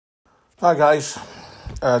Hi guys,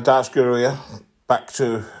 Darts Guru here, back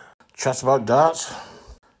to chat about darts.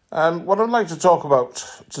 What I'd like to talk about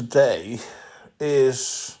today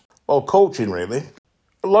is, coaching really.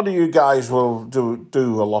 A lot of you guys will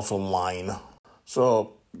do a lot online.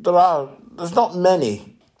 So there's not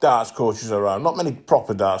many darts coaches around, not many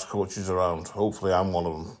proper darts coaches around. Hopefully I'm one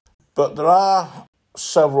of them. But there are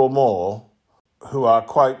several more who are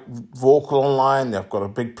quite vocal online. They've got a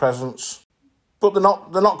big presence. But they're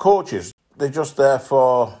not coaches. They're just there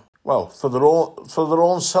for their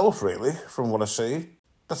own self, really, from what I see.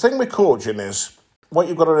 The thing with coaching is what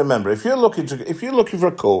you've got to remember. If you're looking for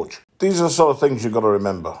a coach, these are the sort of things you've got to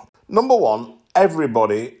remember. Number one,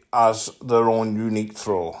 everybody has their own unique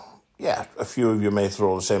throw. Yeah, a few of you may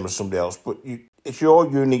throw the same as somebody else, but it's your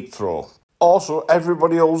unique throw. Also,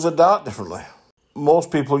 everybody holds a dart differently. Most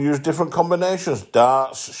people use different combinations,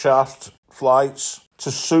 darts, shaft, flights, to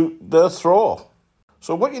suit their throw.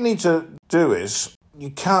 So what you need to do is,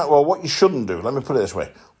 what you shouldn't do, let me put it this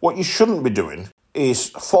way. What you shouldn't be doing is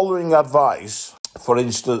following advice, for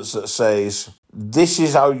instance, that says, this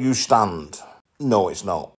is how you stand. No, it's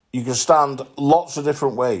not. You can stand lots of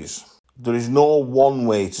different ways. There is no one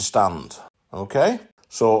way to stand, okay?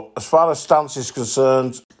 So as far as stance is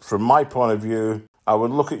concerned, from my point of view, I would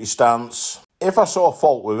look at your stance. If I saw a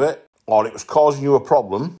fault with it, or it was causing you a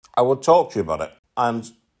problem, I would talk to you about it.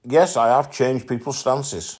 And yes, I have changed people's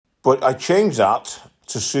stances, but I changed that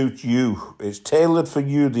to suit you. It's tailored for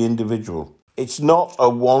you, the individual. It's not a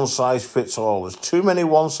one-size-fits-all. There's too many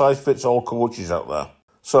one-size-fits-all coaches out there.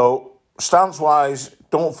 So, stance-wise,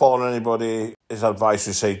 don't follow anybody's advice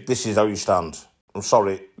who say, this is how you stand. I'm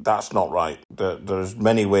sorry, that's not right. There's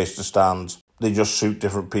many ways to stand. They just suit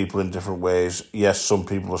different people in different ways. Yes, some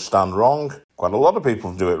people stand wrong. Quite a lot of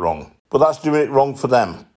people do it wrong. But that's doing it wrong for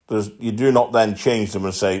them. You do not then change them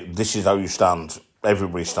and say, this is how you stand.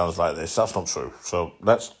 Everybody stands like this. That's not true. So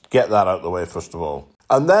let's get that out of the way first of all.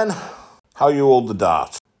 And then, how you hold the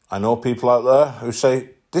dart. I know people out there who say,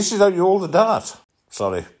 this is how you hold the dart.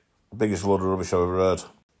 Sorry, biggest load of rubbish I've ever heard.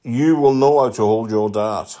 You will know how to hold your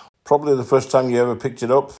dart. Probably the first time you ever picked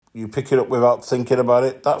it up, you pick it up without thinking about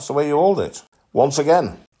it. That's the way you hold it. Once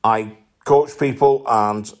again, I coach people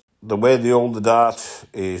and the way they hold the dart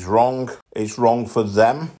is wrong. It's wrong for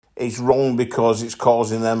them. It's wrong because it's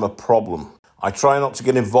causing them a problem. I try not to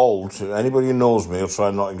get involved. Anybody who knows me will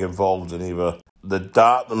try not to get involved in either the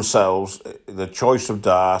dart themselves, the choice of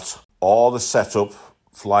dart, or the setup,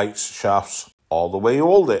 flights, shafts, or the way you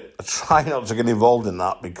hold it. I try not to get involved in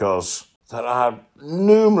that because there are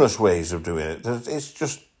numerous ways of doing it. It's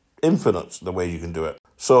just infinite the way you can do it.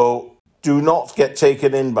 So do not get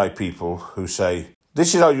taken in by people who say,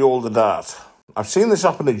 this is how you hold the dart. I've seen this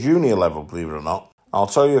happen at junior level, believe it or not. I'll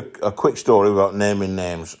tell you a quick story without naming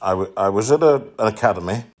names. I was at an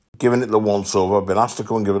academy, giving it the once-over. I've been asked to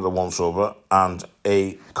come and give it the once-over. And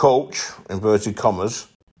a coach, inverted commas,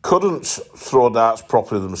 couldn't throw darts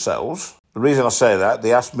properly themselves. The reason I say that,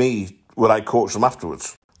 they asked me would I coach them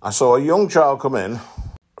afterwards. I saw a young child come in,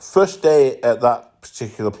 first day at that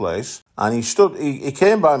particular place, and he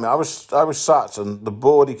came by me. I was sat, and the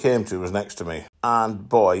board he came to was next to me. And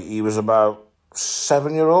boy, he was about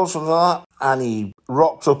 7-year-old, something like that. And he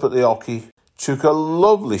rocked up at the hockey, took a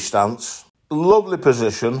lovely stance, lovely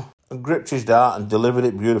position, and gripped his dart and delivered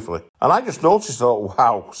it beautifully. And I just noticed, thought,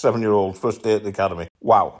 wow, 7-year-old, first day at the academy.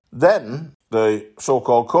 Wow. Then the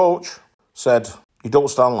so-called coach said, you don't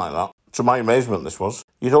stand like that. To my amazement, this was.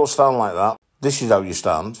 You don't stand like that. This is how you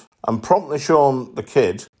stand. And promptly shown the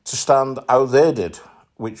kid to stand how they did,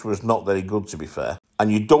 which was not very good, to be fair.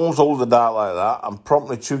 And you don't hold the dart like that, and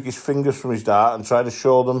promptly took his fingers from his dart and tried to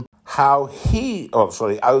show them how they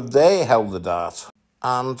held the dart.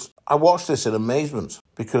 And I watched this in amazement,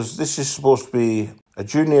 because this is supposed to be a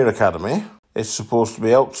junior academy. It's supposed to be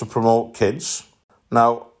helped to promote kids.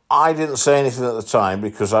 Now, I didn't say anything at the time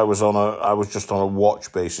because I was just on a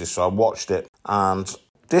watch basis, so I watched it. And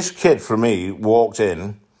this kid, for me, walked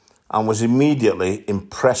in and was immediately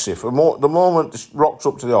impressive. The moment it rocked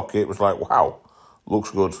up to the hockey, it was like, wow,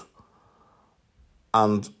 looks good.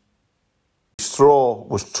 And his throw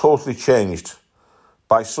was totally changed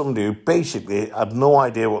by somebody who basically had no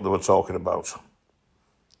idea what they were talking about.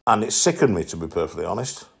 And it sickened me, to be perfectly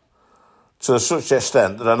honest, to such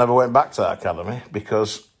extent that I never went back to that academy,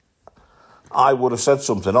 because I would have said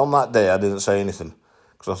something. On that day, I didn't say anything,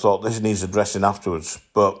 because I thought this needs addressing afterwards,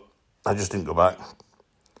 but I just didn't go back.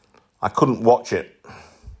 I couldn't watch it.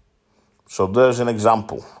 So there's an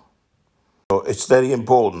example. So it's very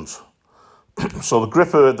important. So the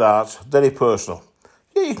grip of a dart, very personal.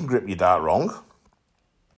 Yeah, you can grip your dart wrong.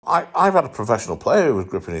 I've had a professional player who was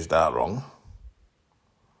gripping his dart wrong.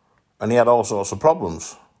 and he had all sorts of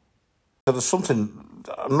problems. I said, there's something,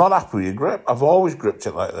 I'm not happy with your grip. I've always gripped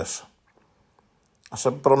it like this. I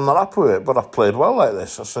said, but I'm not happy with it, but I've played well like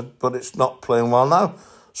this. I said, but it's not playing well now.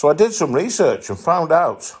 So I did some research and found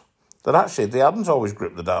out that actually they hadn't always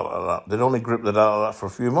gripped the dart like that. They'd only gripped the dart like that for a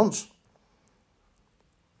few months.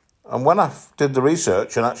 And when I did the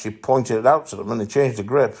research and actually pointed it out to them and they changed the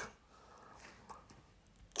grip,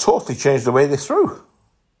 totally changed the way they threw.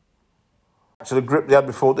 To the grip they had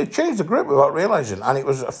before, they changed the grip without realising, and it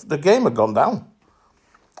was the game had gone down.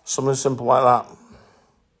 Something simple like that.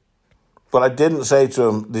 But I didn't say to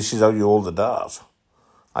them, this is how you hold the dart.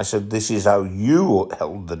 I said, this is how you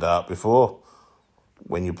held the dart before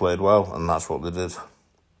when you played well, and that's what they did.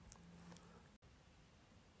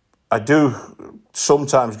 I do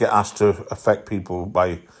sometimes get asked to affect people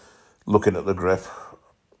by looking at the grip.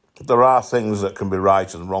 There are things that can be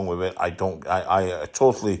right and wrong with it. I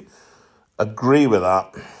totally agree with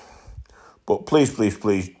that. But please, please,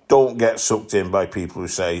 please don't get sucked in by people who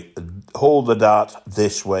say, hold the dart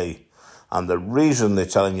this way. And the reason they're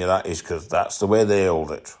telling you that is because that's the way they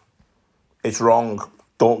hold it. It's wrong.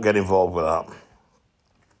 Don't get involved with that.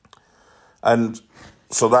 And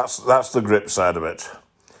so that's the grip side of it.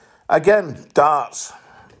 Again, darts,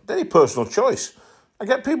 very personal choice. I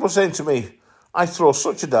get people saying to me, I throw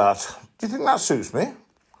such a dart. Do you think that suits me?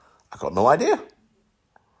 I've got no idea.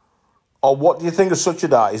 Or what do you think of such a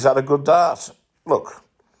dart? Is that a good dart? Look,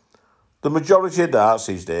 the majority of darts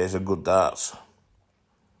these days are good darts.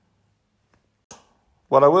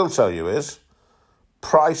 What I will tell you is,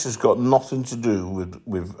 price has got nothing to do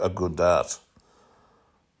with a good dart.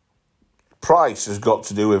 Price has got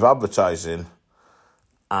to do with advertising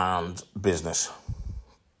and business.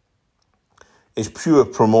 It's pure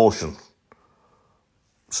promotion.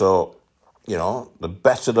 So, you know, the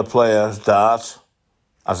better the player's dart,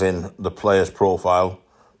 as in the player's profile,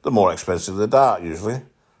 the more expensive the dart usually.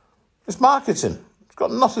 It's marketing. It's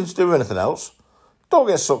got nothing to do with anything else. Don't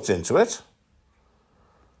get sucked into it.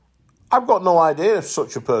 I've got no idea if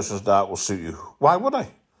such a person's dart will suit you. Why would I?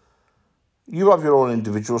 You have your own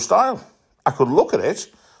individual style. I could look at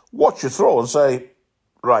it, watch you throw and say,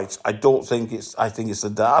 right, I think it's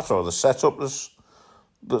the dart or the setup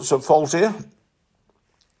that's at fault here.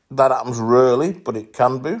 That happens rarely, but it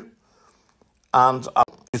can be. And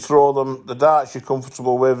you throw them, the darts you're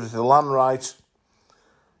comfortable with, if they land right,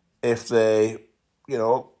 if they, you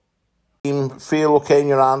know, feel okay in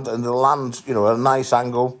your hand and they land, you know, at a nice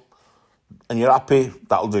angle, and you're happy,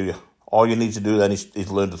 that'll do you. All you need to do then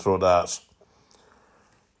is learn to throw darts.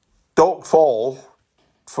 Don't fall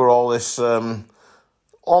for all this.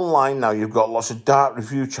 Online now, you've got lots of dart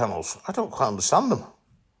review channels. I don't quite understand them.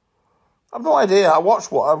 I've no idea. I've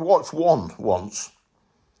watched one once,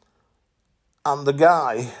 and the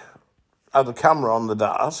guy had the camera on the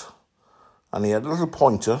dart, and he had a little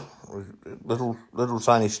pointer, little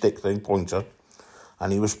tiny stick thing, pointer,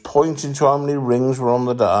 and he was pointing to how many rings were on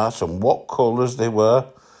the dart and what colours they were,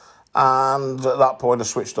 and at that point I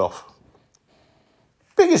switched off.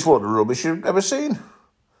 Biggest load of rubbish you've ever seen.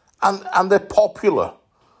 And they're popular.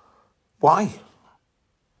 Why?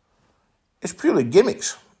 It's purely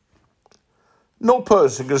gimmicks. No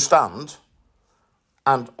person can stand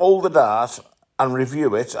and hold the dart and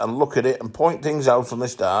review it and look at it and point things out on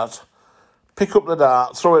this dart, pick up the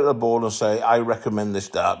dart, throw it at the board and say, I recommend this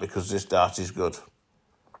dart because this dart is good.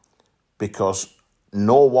 Because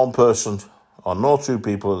no one person or no two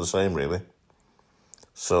people are the same, really.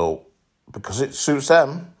 So, because it suits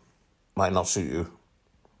them, might not suit you.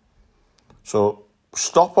 So,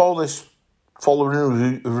 stop all this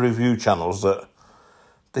following review channels that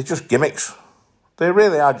they're just gimmicks. They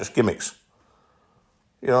really are just gimmicks.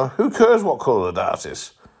 You know, who cares what colour the dart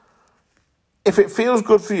is? If it feels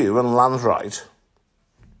good for you and lands right,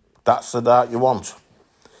 that's the dart you want.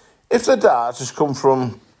 If the dart has come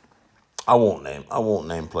from, I won't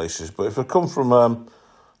name places, but if it come from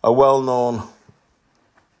a well-known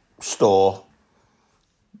store,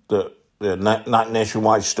 the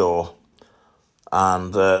nationwide store,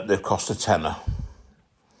 and they've cost £10,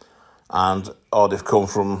 or they've come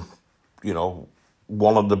from, you know,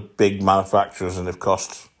 one of the big manufacturers and they've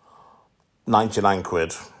cost 99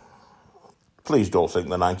 quid. Please don't think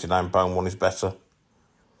the £99 one is better.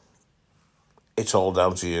 It's all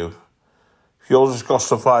down to you. If yours has cost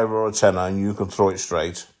a £5 or a £10 and you can throw it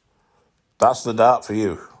straight, that's the dart for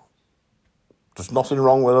you. There's nothing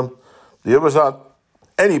wrong with them. The others aren't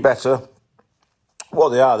any better. What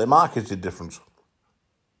they are, they're marketed different.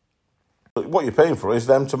 But what you're paying for is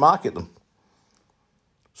them to market them.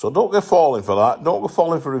 So don't go falling for that. Don't go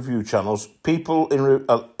falling for review channels. People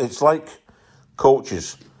it's like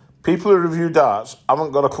coaches. People who review darts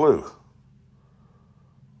haven't got a clue,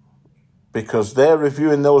 because they're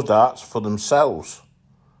reviewing those darts for themselves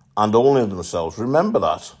and only themselves. Remember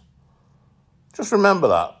that. Just remember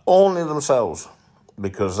that. Only themselves,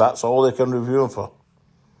 because that's all they can review them for.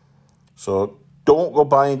 So don't go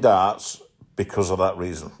buying darts because of that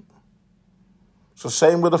reason. So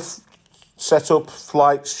same with the setup,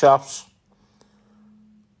 flights, shafts.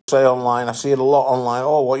 Say online, I see it a lot online.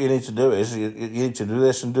 Oh, what you need to do is you need to do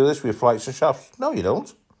this and do this with your flights and shafts. No, you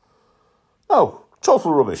don't. No,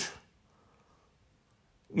 total rubbish.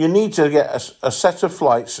 You need to get a set of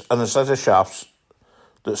flights and a set of shafts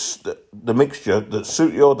that's the mixture that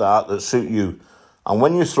suit your dart, that suit you. And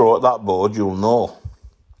when you throw at that board, you'll know.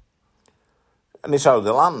 And it's how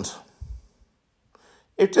they land.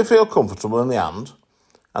 If they feel comfortable in the hand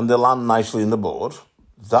and they land nicely in the board,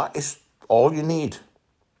 that is all you need.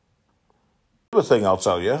 The other thing I'll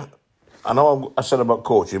tell you, I know I said about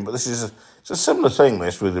coaching, but it's a similar thing,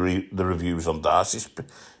 this, with the reviews on darts.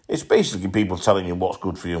 It's basically people telling you what's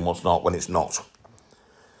good for you and what's not when it's not.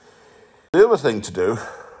 The other thing to do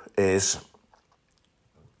is,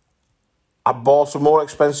 I bought a more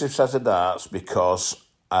expensive set of darts because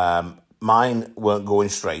mine weren't going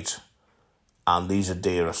straight, and these are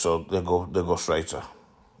dearer, so they go straighter.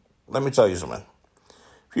 Let me tell you something.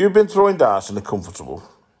 If you've been throwing darts and they're comfortable,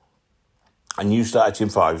 and you start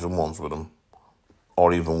hitting 5s and 1s with them,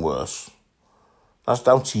 or even worse, that's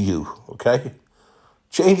down to you, okay?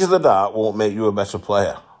 Changing the dart won't make you a better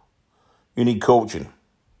player. You need coaching.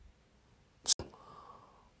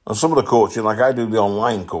 And some of the coaching, like I do the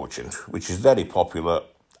online coaching, which is very popular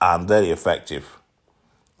and very effective.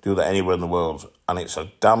 Do that anywhere in the world. And it's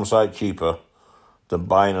a damn sight cheaper than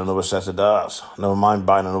buying another set of darts. Never mind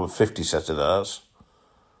buying another 50 set of darts.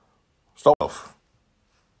 Stop.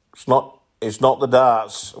 It's not the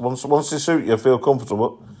darts. Once they suit you, feel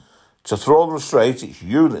comfortable, to throw them straight, it's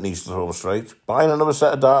you that needs to throw them straight. Buying another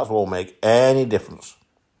set of darts won't make any difference.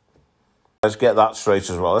 Let's get that straight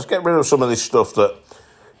as well. Let's get rid of some of this stuff that,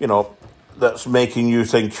 that's making you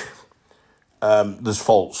think there's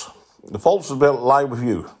faults. The faults lie with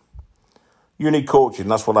you. You need coaching.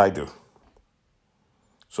 That's what I do.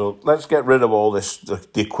 So let's get rid of all this,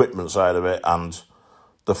 the equipment side of it, and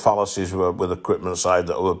the fallacies with the equipment side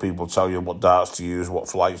that other people tell you what darts to use, what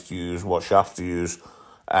flights to use, what shafts to use,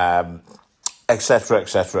 etc.,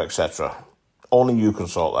 etc., etc. Only you can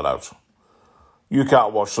sort that out. You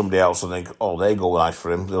can't watch somebody else and think, oh, they go nice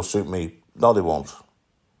for him, they'll suit me. No, they won't.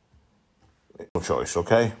 No choice,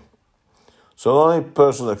 okay? So the only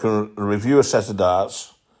person that can review a set of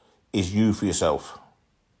darts is you for yourself.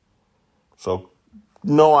 So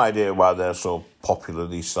no idea why they're so popular,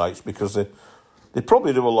 these sites, because they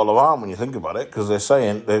probably do a lot of harm when you think about it, because they're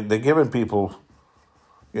saying, they're giving people,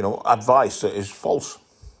 advice that is false.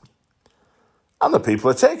 And the people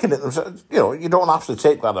are taking it themselves. You don't have to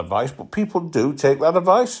take that advice, but people do take that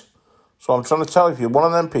advice. So I'm trying to tell you, if you're one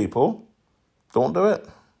of them people, don't do it.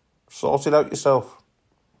 Sort it out yourself.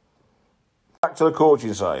 Back to the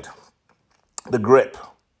coaching side. The grip,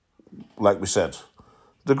 like we said.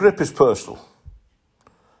 The grip is personal.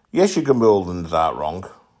 Yes, you can be holding the dart wrong.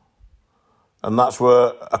 And that's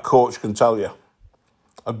where a coach can tell you.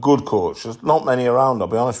 A good coach. There's not many around, I'll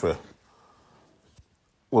be honest with you.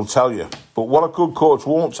 Will tell you. But what a good coach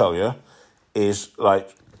won't tell you is, like,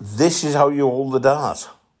 this is how you hold the dart.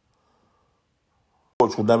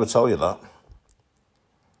 Coach will never tell you that.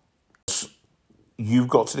 You've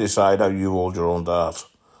got to decide how you hold your own dart.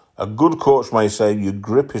 A good coach may say your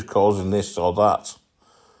grip is causing this or that,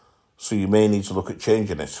 so you may need to look at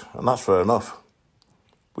changing it, and that's fair enough.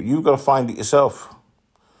 But you've got to find it yourself.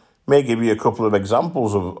 May give you a couple of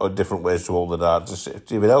examples of different ways to hold the dart to see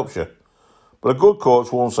if it helps you. But a good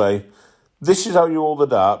coach won't say, this is how you hold the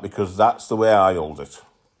dart because that's the way I hold it.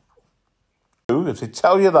 If they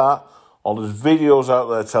tell you that, or there's videos out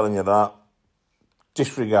there telling you that,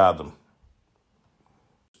 disregard them.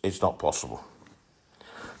 It's not possible.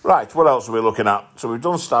 Right, what else are we looking at? So we've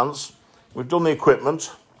done stance, we've done the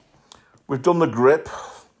equipment, we've done the grip,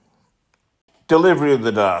 delivery of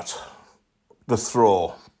the dart, the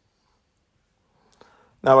throw.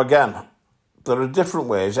 Now again, there are different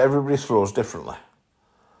ways, everybody throws differently.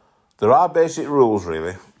 There are basic rules,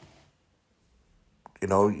 really.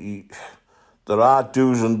 There are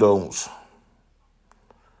do's and don'ts.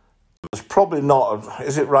 There's probably not,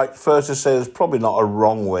 is it right, fair to say there's probably not a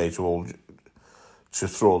wrong way to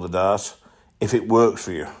throw the dart if it works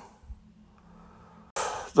for you.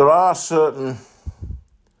 There are certain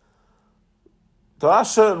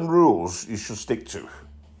rules you should stick to.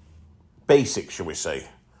 Basics, shall we say.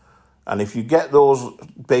 And if you get those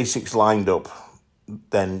basics lined up,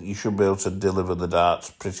 then you should be able to deliver the darts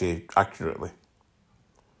pretty accurately.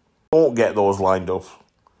 Don't get those lined up.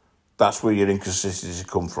 That's where your inconsistencies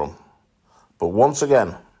come from. But once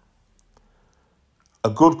again, a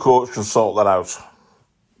good coach can sort that out.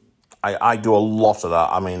 I do a lot of that.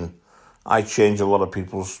 I mean, I change a lot of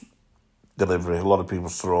people's delivery, a lot of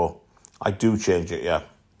people's throw. I do change it, yeah,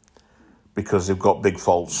 because they've got big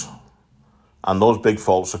faults. And those big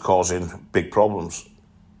faults are causing big problems.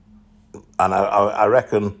 And I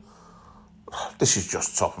reckon, this is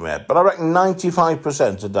just top of my head, but I reckon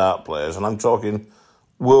 95% of dart players, and I'm talking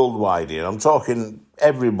worldwide here, I'm talking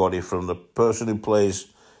everybody from the person who plays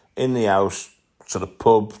in the house to the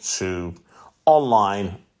pub to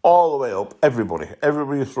online, all the way up, everybody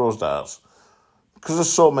who throws darts, because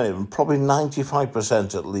there's so many of them, probably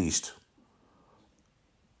 95% at least,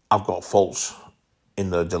 I've got faults in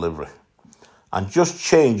their delivery. And just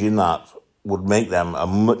changing that would make them a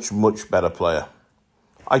much, much better player.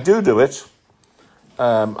 I do it.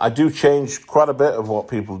 I do change quite a bit of what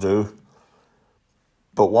people do.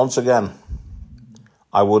 But once again,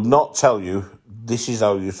 I would not tell you this is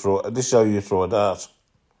how you throw a dart.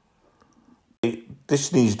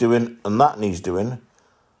 This needs doing and that needs doing.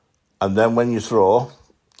 And then when you throw,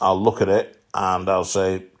 I'll look at it and I'll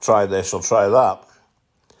say, try this or try that.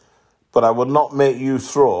 But I would not make you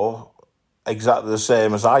throw exactly the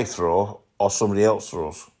same as I throw or somebody else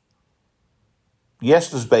throws. Yes,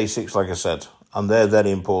 there's basics, like I said, and they're very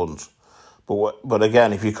important. But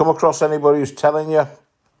again, if you come across anybody who's telling you,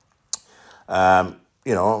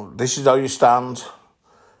 this is how you stand,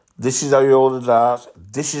 this is how you hold the dart,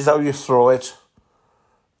 this is how you throw it,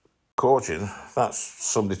 coaching, that's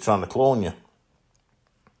somebody trying to clone you.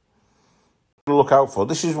 Look out for.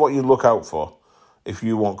 This is what you look out for if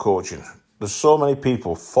you want coaching. There's so many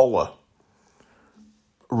people follow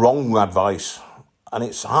wrong advice, and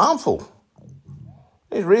it's harmful.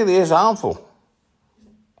 It really is harmful.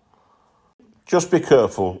 Just be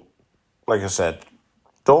careful, like I said.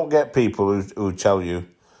 Don't get people who tell you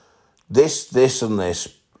this, and this,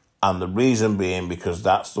 and the reason being because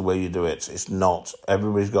that's the way you do it. It's not.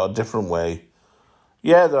 Everybody's got a different way.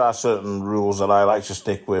 Yeah, there are certain rules that I like to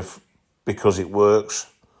stick with because it works.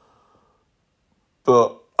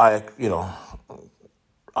 But I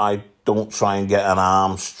don't try and get an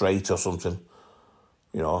arm straight or something.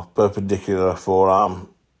 Perpendicular forearm.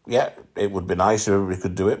 Yeah, it would be nice if everybody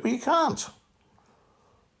could do it, but you can't.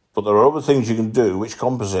 But there are other things you can do which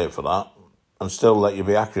compensate for that and still let you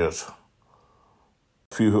be accurate.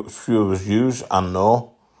 Few of us use and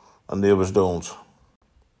know, and the others don't.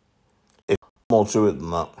 It's more to it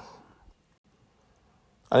than that.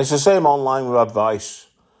 And it's the same online with advice.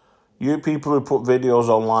 You people who put videos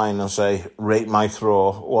online and say, rate my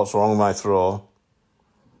throw, what's wrong with my throw,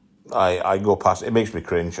 I go past it. It makes me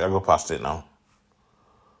cringe. I go past it now.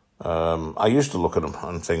 I used to look at them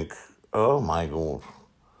and think, oh my God.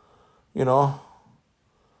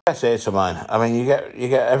 I say to mine. I mean, you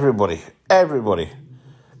get everybody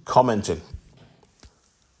commenting.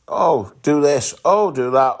 Oh, do this. Oh,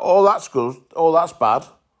 do that. Oh, that's good. Oh, that's bad.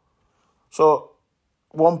 So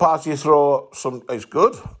one part you throw, it's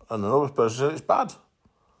good, and another person says it's bad.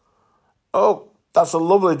 Oh, that's a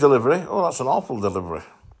lovely delivery. Oh, that's an awful delivery.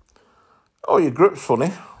 Oh, your grip's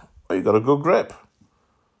funny. Oh, you got a good grip.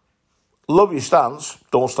 Love your stance.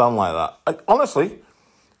 Don't stand like that. Honestly,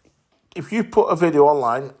 if you put a video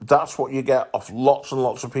online, that's what you get off lots and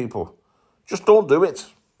lots of people. Just don't do it.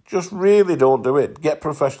 Just really don't do it. Get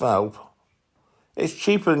professional help. It's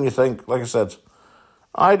cheaper than you think. Like I said,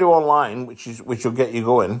 I do online, which will get you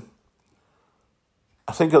going.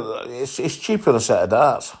 I think it's cheaper than a set of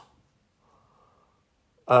darts.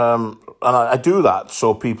 And I do that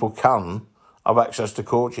so people can have access to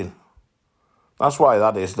coaching. That's why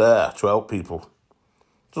that is there, to help people.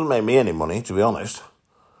 Doesn't make me any money, to be honest.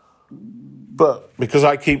 But because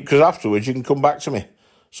afterwards you can come back to me.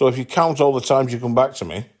 So if you count all the times you come back to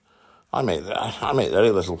me, I make very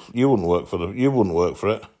little. You wouldn't work for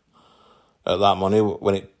it at that money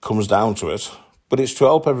when it comes down to it. But it's to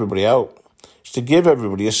help everybody out. It's to give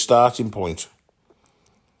everybody a starting point.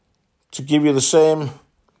 To give you the same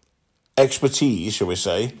expertise, shall we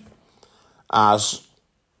say, as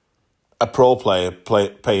a pro player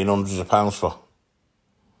paying hundreds of pounds for.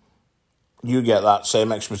 You get that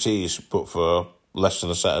same expertise, but for less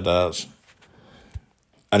than a set of darts.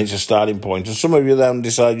 And it's a starting point. And some of you then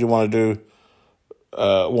decide you want to do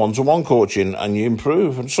one-to-one coaching and you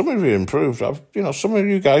improve. And some of you improved. Some of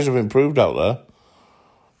you guys have improved out there.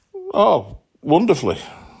 Oh, wonderfully.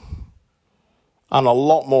 And a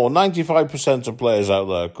lot more. 95% of players out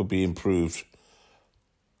there could be improved.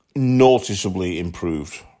 Noticeably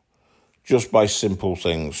improved. just by simple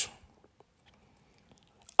things.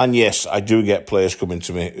 And yes, I do get players coming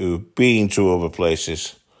to me who've been to other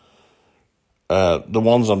places. The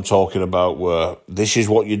ones I'm talking about were, this is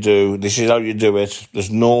what you do, this is how you do it, there's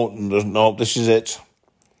no, this is it.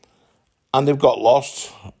 And they've got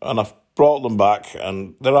lost, and I've brought them back,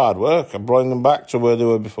 and they're hard work. I'm bringing them back to where they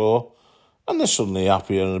were before, and they're suddenly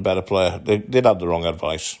happier and a better player. They'd had the wrong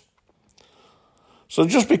advice. So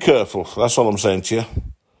just be careful, that's all I'm saying to you.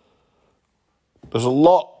 There's a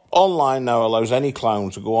lot online now allows any clown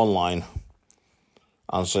to go online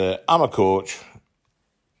and say, I'm a coach,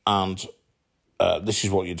 and this is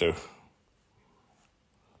what you do.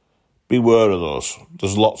 Beware of those.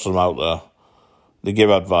 There's lots of them out there. They give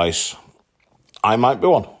advice. I might be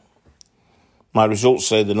one. My results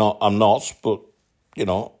say I'm not, but, you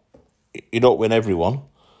don't win everyone.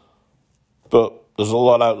 But there's a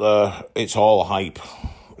lot out there, it's all hype.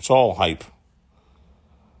 It's all hype.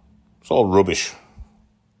 It's all rubbish.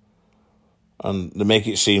 And they make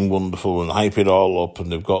it seem wonderful and hype it all up,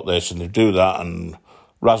 and they've got this and they do that, and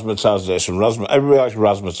razzmatazz this and everybody likes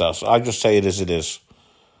razzmatazz. I just say it as it is.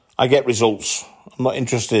 I get results. I'm not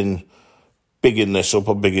interested in bigging this up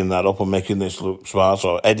or bigging that up or making this look smart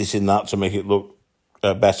or editing that to make it look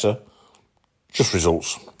better. Just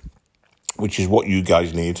results, which is what you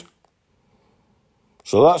guys need.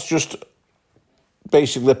 So that's just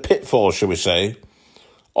basically a pitfall, shall we say,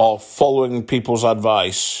 of following people's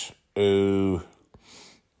advice who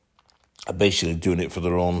are basically doing it for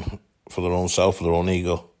their own self, for their own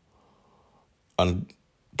ego, and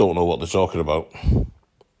don't know what they're talking about.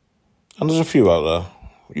 And there's a few out there.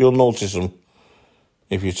 You'll notice them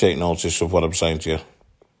if you take notice of what I'm saying to you.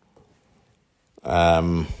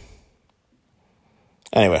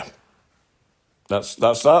 Anyway, that's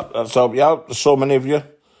that. That's helped you out. There's so many of you.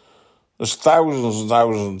 There's thousands and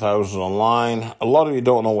thousands and thousands online. A lot of you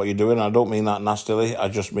don't know what you're doing. I don't mean that nastily. I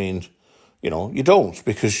just mean, you don't,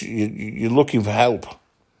 because you're looking for help.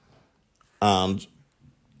 And,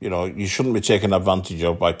 you shouldn't be taken advantage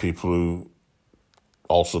of by people who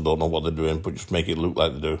also don't know what they're doing, but just make it look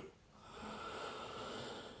like they do.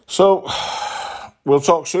 So, we'll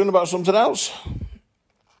talk soon about something else.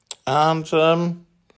 And,